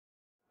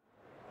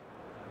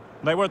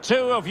They were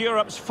two of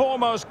Europe's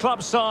foremost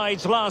club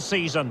sides last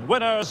season,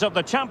 winners of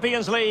the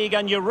Champions League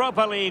and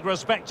Europa League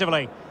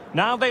respectively.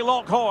 Now they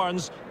lock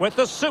horns with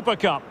the Super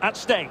Cup at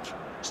stake.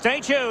 Stay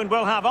tuned,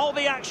 we'll have all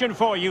the action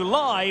for you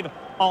live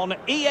on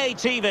EA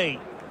TV.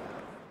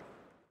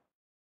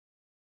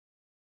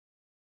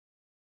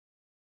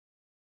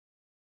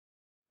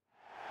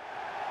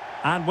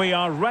 And we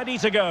are ready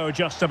to go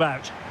just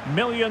about.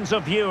 Millions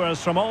of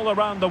viewers from all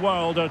around the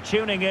world are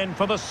tuning in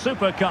for the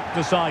Super Cup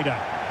decider.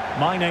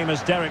 My name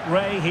is Derek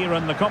Ray, here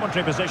in the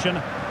commentary position.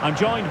 I'm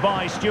joined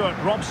by Stuart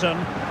Robson,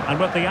 and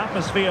with the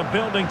atmosphere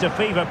building to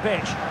fever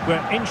pitch,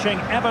 we're inching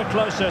ever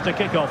closer to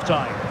kick-off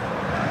time.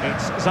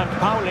 It's St.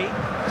 Pauli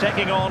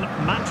taking on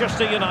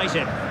Manchester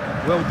United.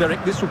 Well,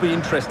 Derek, this will be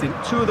interesting.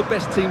 Two of the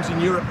best teams in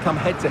Europe come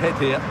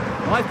head-to-head here.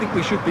 I think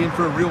we should be in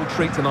for a real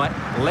treat tonight.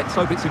 Let's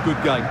hope it's a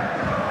good game.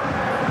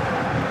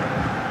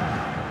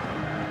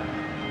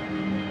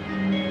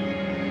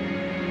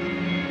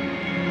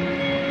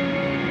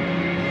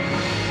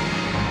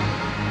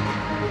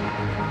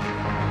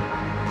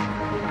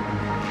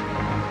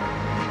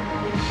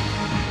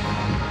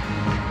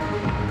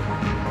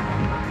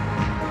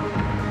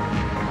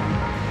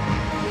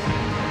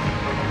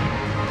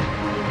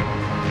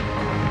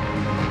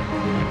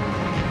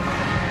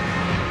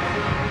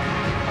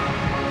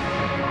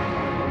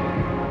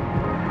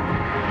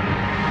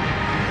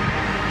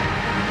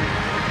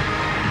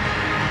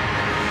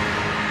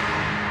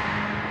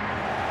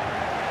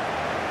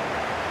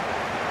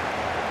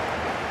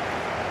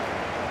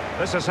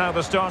 This is how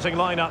the starting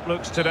lineup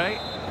looks today.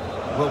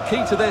 Well,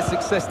 key to their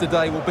success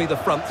today will be the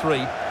front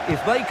three.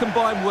 If they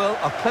combine well,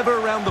 are clever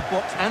around the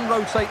box and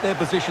rotate their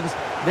positions,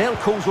 they'll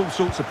cause all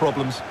sorts of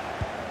problems.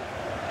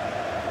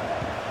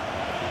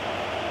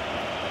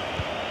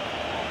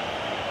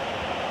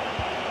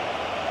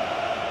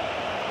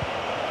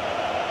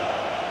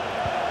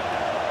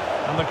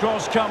 And the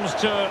cross comes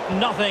to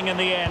nothing in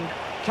the end.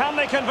 Can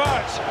they convert?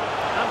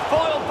 And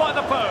foiled by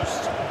the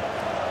post.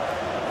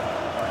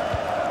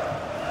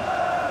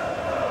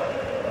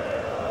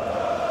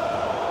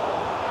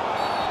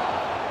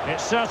 It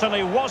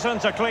certainly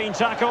wasn't a clean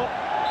tackle,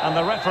 and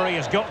the referee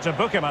has got to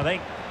book him, I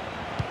think.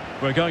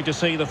 We're going to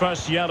see the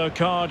first yellow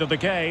card of the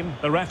game.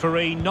 The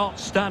referee not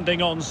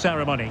standing on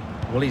ceremony.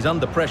 Well, he's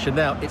under pressure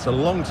now. It's a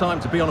long time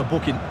to be on a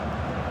booking.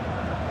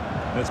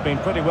 It's been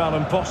pretty well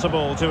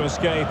impossible to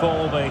escape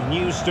all the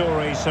news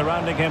stories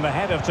surrounding him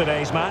ahead of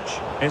today's match.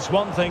 It's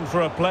one thing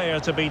for a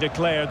player to be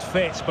declared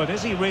fit, but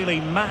is he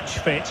really match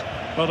fit?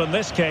 Well, in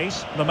this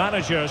case, the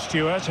manager,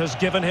 Stuart, has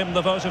given him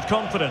the vote of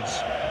confidence.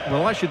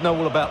 Well, I should know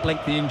all about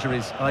lengthy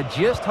injuries. I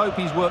just hope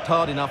he's worked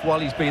hard enough while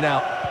he's been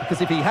out,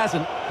 because if he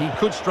hasn't, he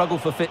could struggle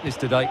for fitness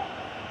today.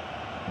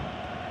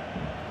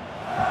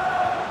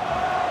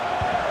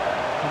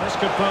 This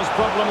could pose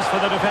problems for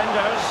the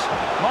defenders.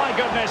 My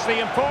goodness,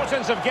 the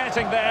importance of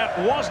getting there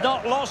was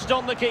not lost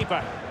on the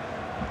keeper.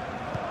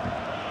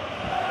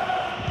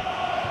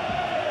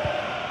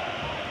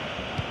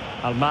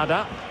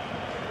 Almada.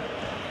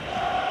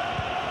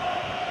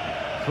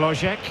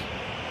 Flojek.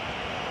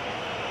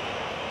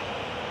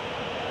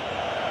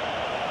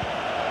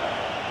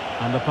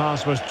 And the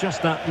pass was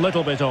just that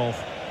little bit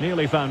off.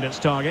 Nearly found its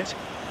target.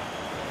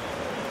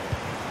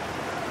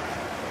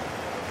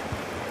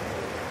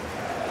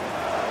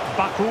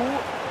 Baku.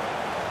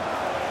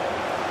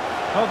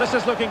 Oh, this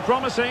is looking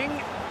promising.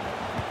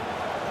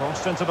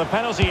 Crossed into the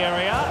penalty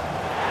area.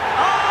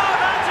 Oh,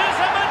 that is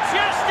a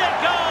majestic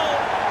goal!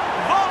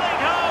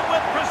 Volleyed home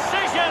with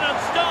precision and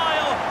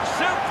style.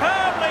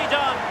 Superbly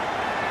done.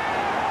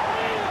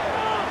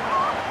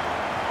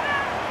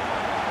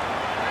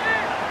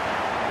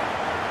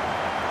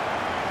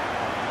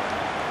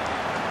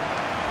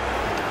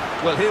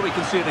 Well, here we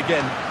can see it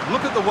again.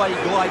 Look at the way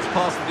he glides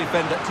past the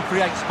defender to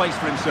create space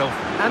for himself.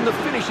 And the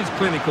finish is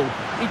clinical.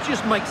 He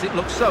just makes it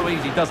look so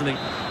easy, doesn't he?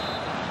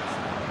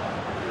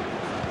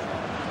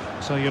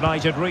 So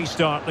United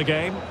restart the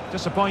game.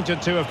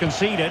 Disappointed to have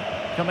conceded.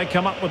 Can they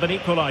come up with an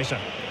equaliser?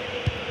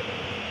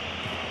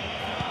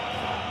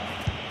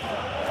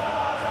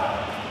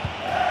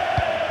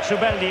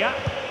 Subeldia.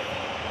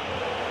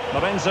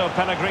 Lorenzo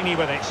Pellegrini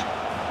with it.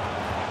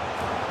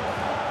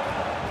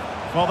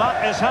 Well,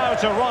 that is how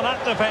to run at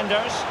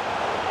defenders.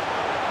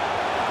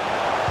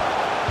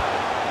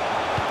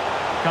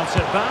 Cuts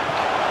it back.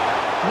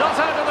 Not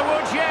out of the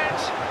woods yet.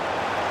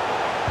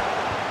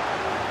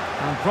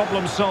 And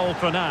problem solved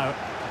for now.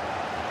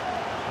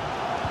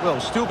 Well,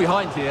 still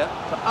behind here,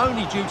 but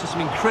only due to some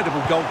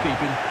incredible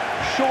goalkeeping.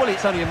 Surely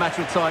it's only a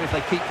matter of time if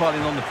they keep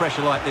piling on the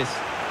pressure like this.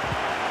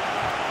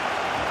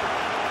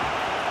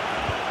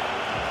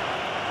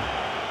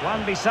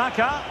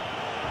 Wan-Bissaka.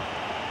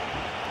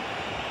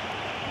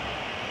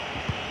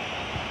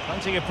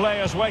 Plenty of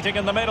players waiting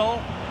in the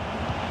middle.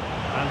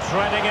 And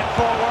threading it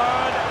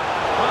forward.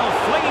 Well,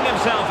 flinging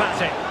himself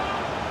at it.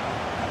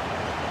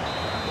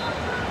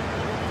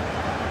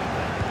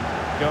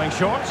 Going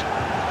short.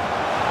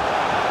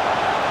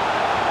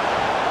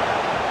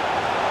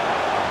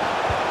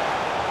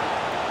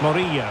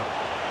 Murillo.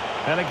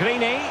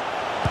 Pellegrini.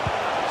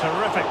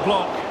 Terrific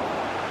block.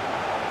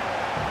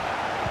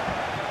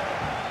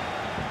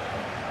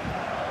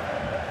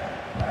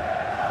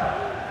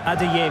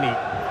 Adeyemi.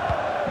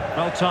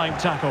 Well-timed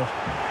tackle.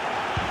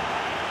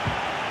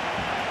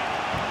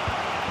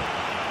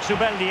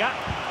 Zubeldia.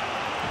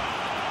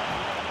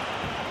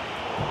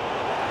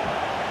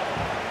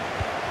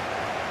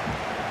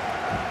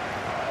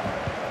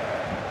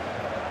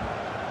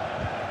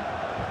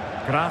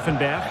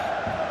 Grafenberg.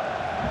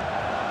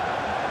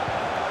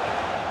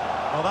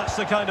 Well, that's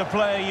the kind of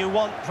play you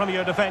want from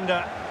your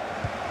defender.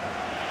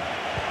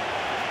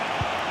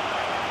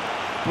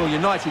 Well,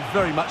 United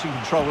very much in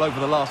control over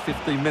the last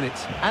 15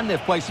 minutes, and they've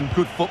played some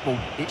good football.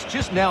 It's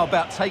just now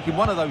about taking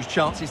one of those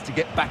chances to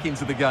get back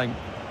into the game.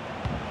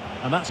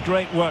 And that's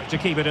great work to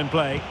keep it in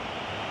play.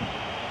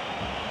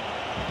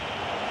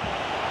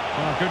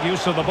 Oh, good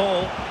use of the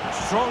ball.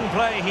 Strong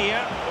play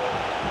here.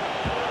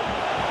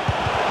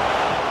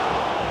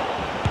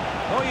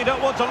 Oh, you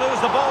don't want to lose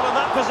the ball in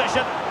that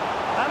position.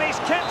 And he's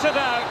kept it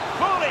out,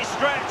 fully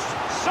stretched,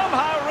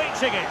 somehow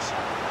reaching it.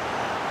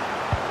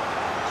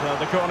 So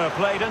the corner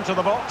played into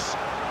the box.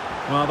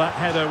 Well, that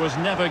header was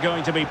never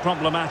going to be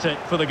problematic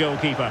for the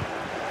goalkeeper.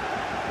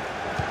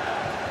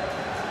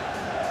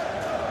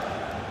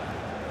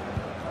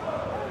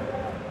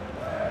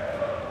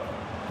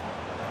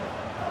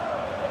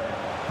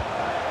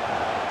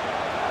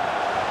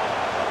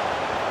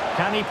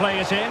 Can he play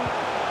it in?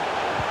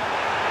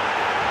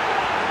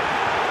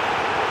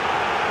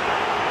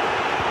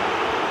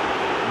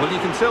 Well, you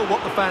can tell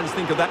what the fans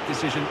think of that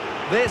decision.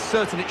 They're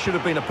certain it should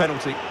have been a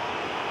penalty.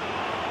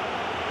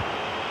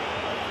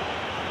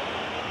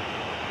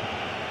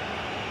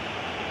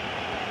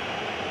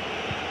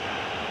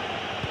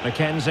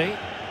 McKenzie.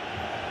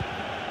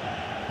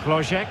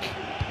 Klojek.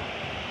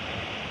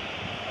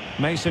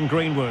 Mason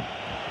Greenwood.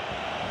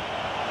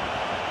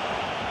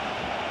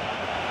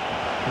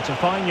 It's a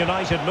fine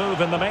United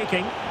move in the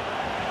making.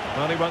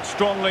 Well, he went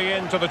strongly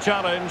into the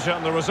challenge,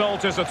 and the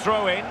result is a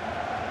throw-in.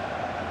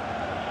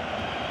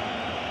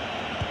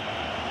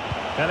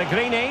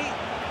 Pellegrini.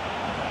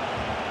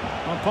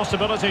 Well,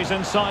 possibilities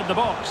inside the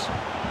box.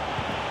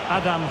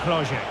 Adam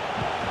Klojek.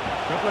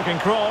 Good-looking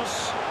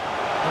cross.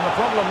 And the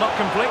problem not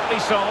completely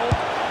solved.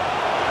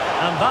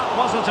 And that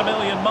wasn't a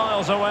million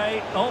miles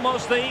away.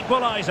 Almost the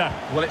equaliser.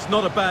 Well, it's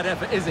not a bad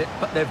effort, is it?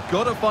 But they've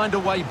got to find a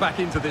way back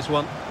into this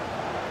one.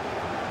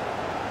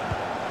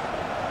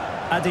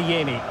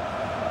 Adeyemi.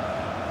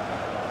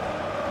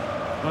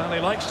 Well, he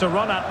likes to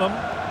run at them.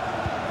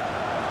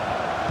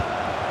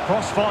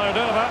 Cross fired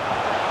over.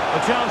 The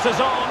chance is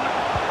on.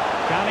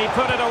 Can he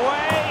put it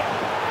away?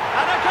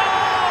 And a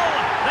goal!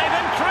 They've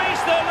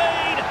increased their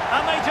lead,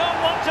 and they don't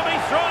want to be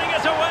throwing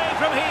it away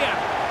from here.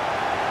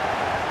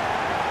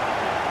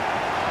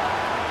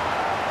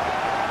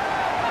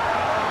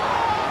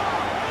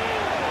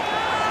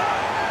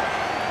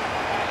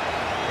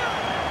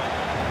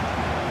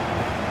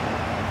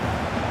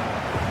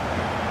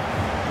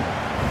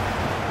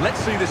 Let's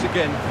see this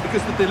again,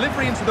 because the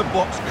delivery into the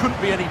box couldn't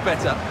be any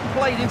better.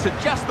 Played into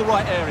just the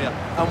right area,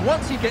 and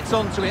once he gets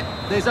onto it,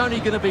 there's only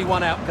going to be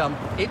one outcome.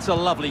 It's a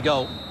lovely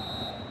goal.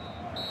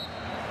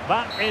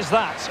 That is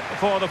that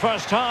for the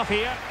first half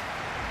here.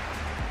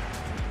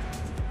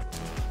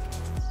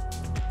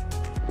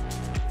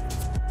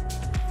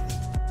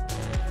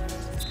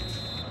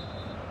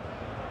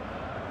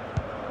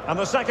 And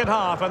the second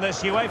half in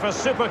this UEFA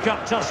Super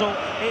Cup tussle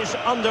is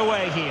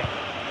underway here.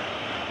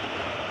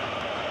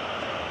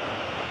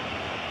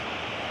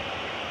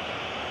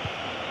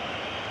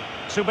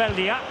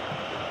 Zubeldia.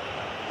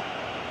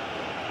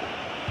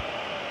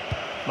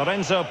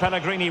 Lorenzo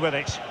Pellegrini with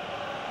it.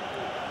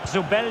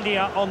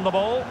 Zubeldia on the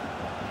ball.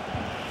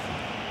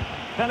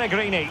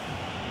 Pellegrini.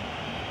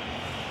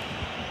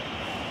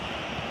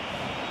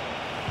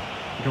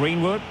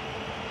 Greenwood.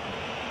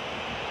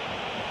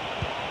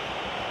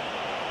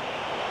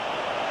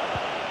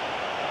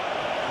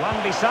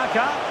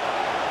 Wan-Bissaka.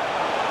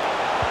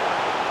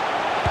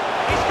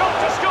 He's got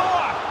to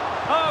score!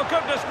 Oh,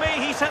 goodness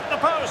me, he's hit the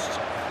post.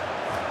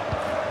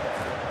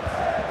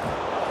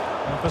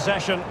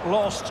 Possession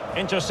lost,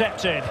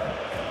 intercepted.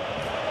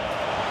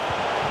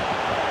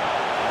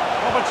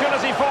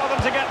 Opportunity for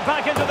them to get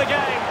back into the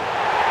game.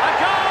 A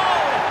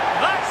goal!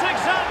 That's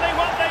exactly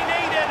what they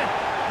needed.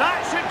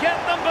 That should get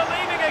them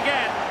believing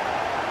again.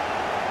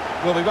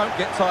 Well, we won't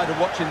get tired of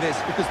watching this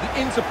because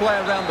the interplay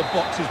around the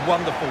box is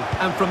wonderful.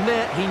 And from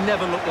there, he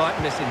never looked like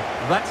missing.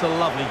 That's a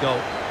lovely goal.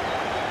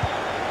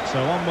 So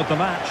on with the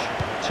match.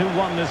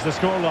 2-1 is the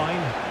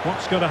scoreline.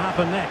 What's going to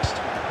happen next?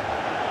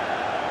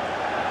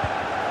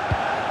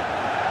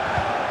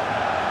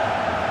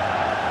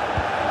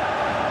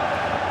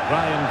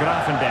 Ryan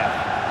Grafenberg.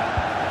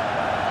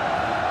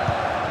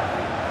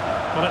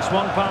 Well, it's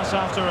one pass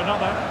after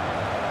another.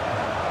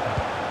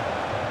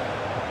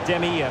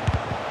 Demir,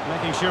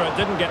 making sure it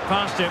didn't get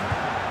past him.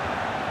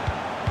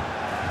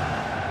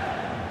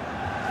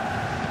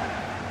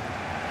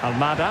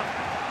 Almada.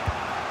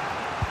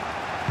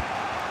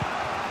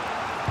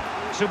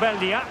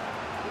 Zubeldia.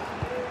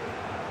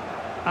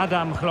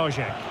 Adam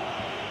Klojek.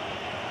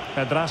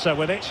 Pedraza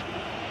with it.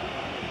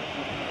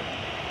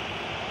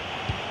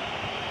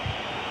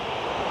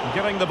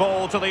 Giving the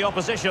ball to the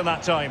opposition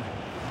that time.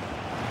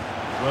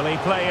 Will he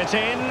play it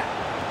in?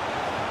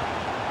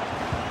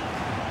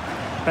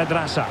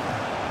 Pedraza.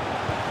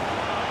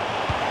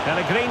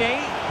 Pellegrini.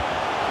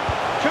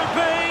 Could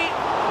be.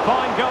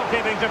 Fine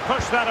goalkeeping to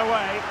push that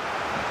away.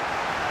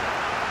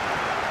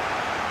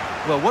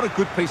 Well, what a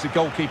good piece of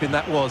goalkeeping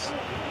that was.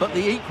 But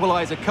the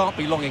equaliser can't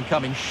be long in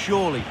coming,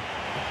 surely.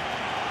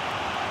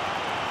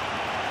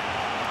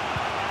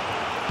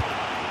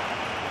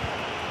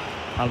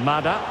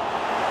 Almada.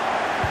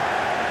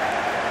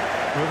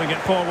 Moving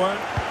it forward.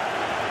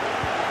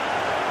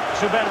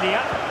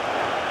 Zubeldia.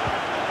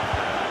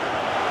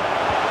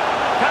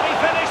 Can he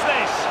finish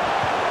this?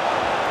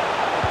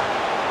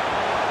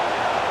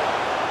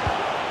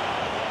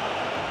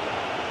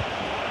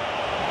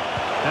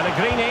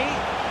 Pellegrini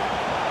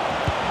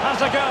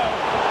has a go,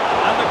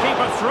 and the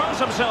keeper throws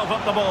himself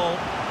at the ball.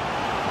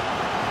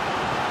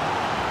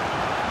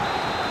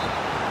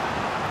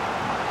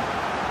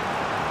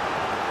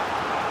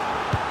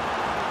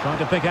 Trying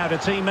to pick out a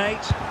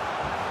teammate.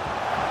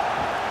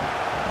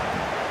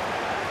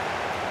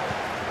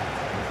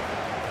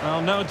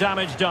 Well, no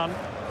damage done.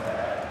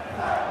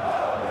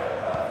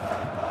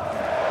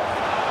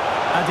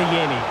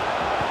 Adeyemi.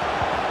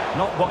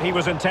 Not what he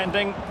was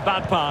intending.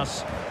 Bad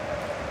pass.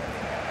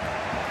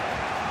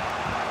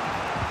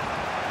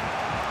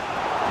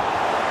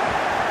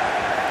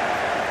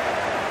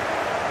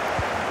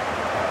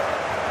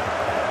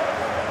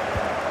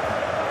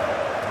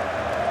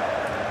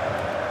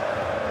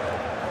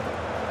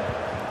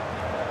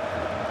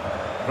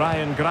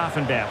 Ryan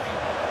Grafenberg.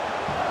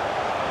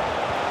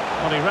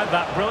 Well, he read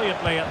that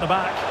brilliantly at the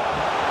back.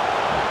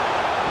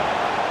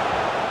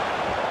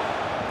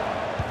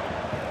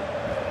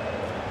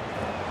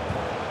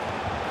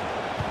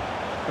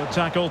 Good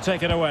tackle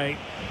taken away.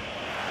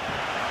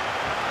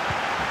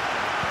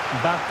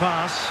 Bad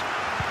pass.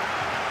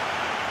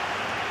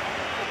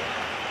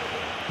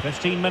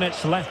 15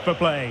 minutes left for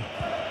play.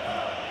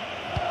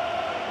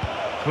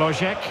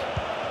 Klojek.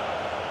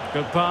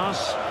 Good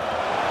pass.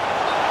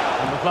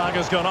 And the flag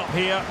has gone up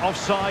here,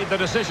 offside the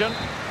decision.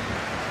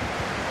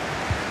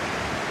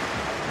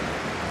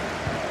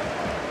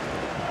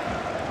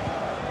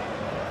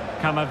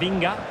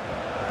 Camavinga.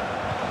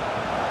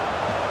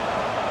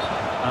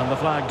 And the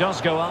flag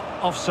does go up,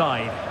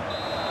 offside.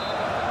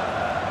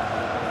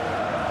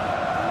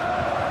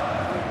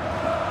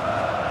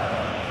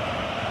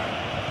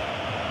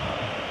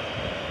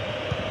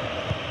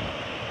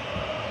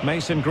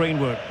 Mason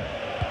Greenwood.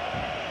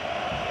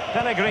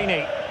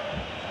 Pellegrini.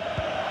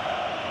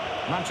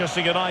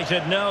 Manchester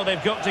United know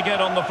they've got to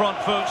get on the front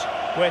foot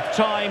with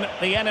time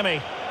the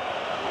enemy.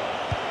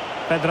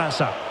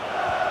 Pedraza.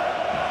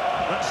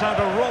 That's how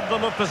to rob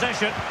them of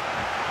possession.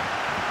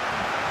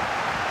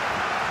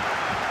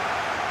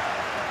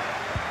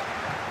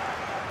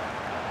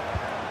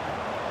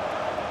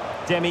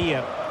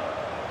 Demir.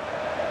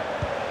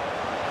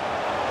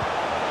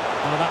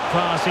 Oh, that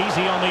pass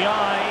easy on the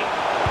eye.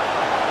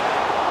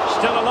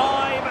 Still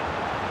alive.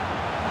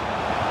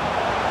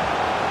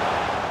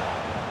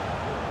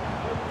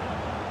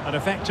 An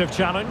effective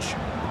challenge.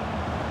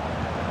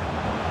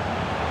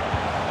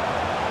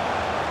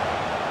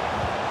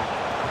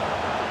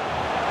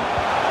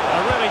 A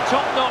really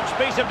top-notch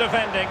piece of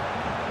defending.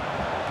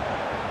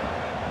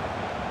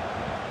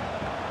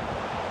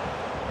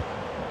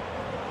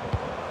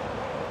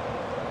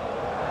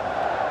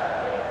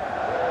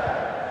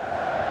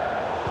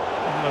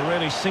 A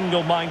really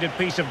single-minded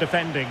piece of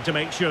defending to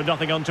make sure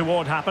nothing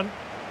untoward happened.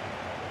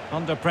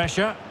 Under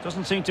pressure,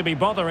 doesn't seem to be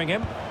bothering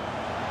him.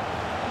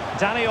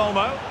 Dani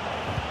Olmo.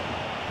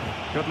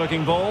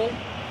 Good-looking ball.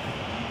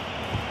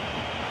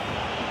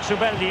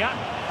 Zubeldia.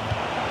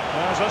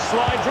 There's a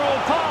slide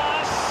rule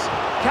pass.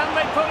 Can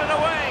they put it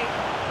away?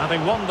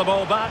 Having won the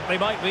ball back, they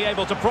might be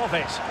able to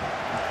profit.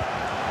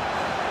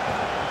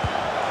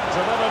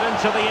 Delivered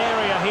into the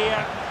area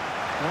here.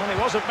 Well,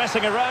 he wasn't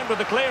messing around with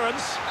the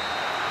clearance.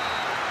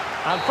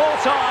 And full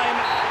time,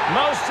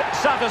 most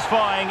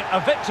satisfying,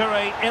 a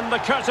victory in the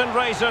curtain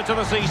raiser to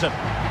the season.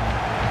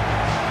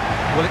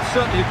 Well, it's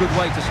certainly a good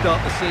way to start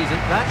the season.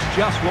 That's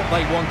just what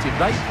they wanted.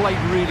 They played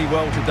really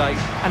well today,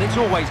 and it's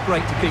always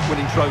great to keep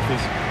winning trophies.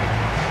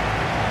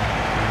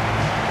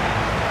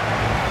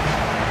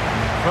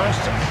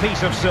 First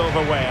piece of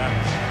silverware,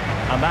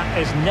 and that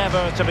is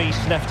never to be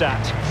sniffed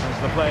at,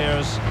 as the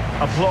players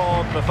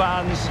applaud the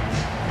fans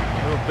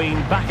who have been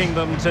backing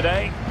them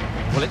today.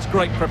 Well, it's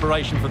great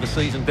preparation for the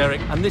season, Derek,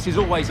 and this is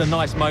always a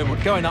nice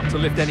moment, going up to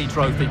lift any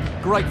trophy.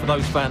 Great for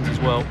those fans as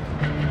well.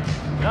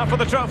 Now for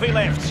the trophy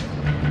lift.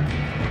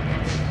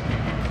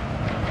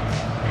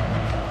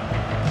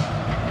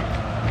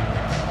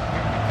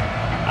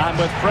 And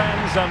with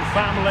friends and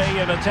family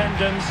in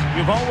attendance,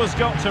 you've always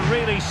got to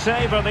really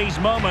savour these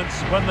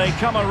moments when they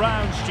come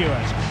around,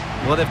 Stuart.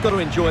 Well, they've got to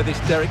enjoy this,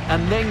 Derek,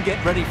 and then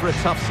get ready for a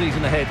tough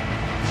season ahead.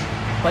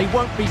 They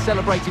won't be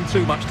celebrating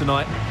too much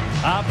tonight.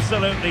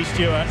 Absolutely,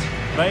 Stuart.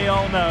 They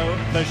all know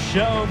the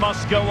show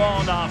must go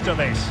on after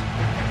this.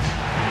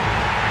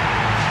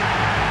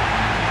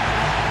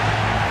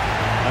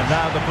 And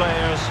now the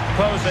players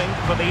posing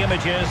for the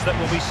images that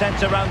will be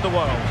sent around the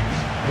world.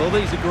 Well,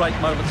 these are great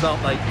moments,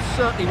 aren't they?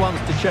 Certainly ones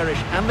to cherish,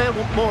 and they'll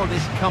want more of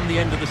this come the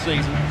end of the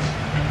season.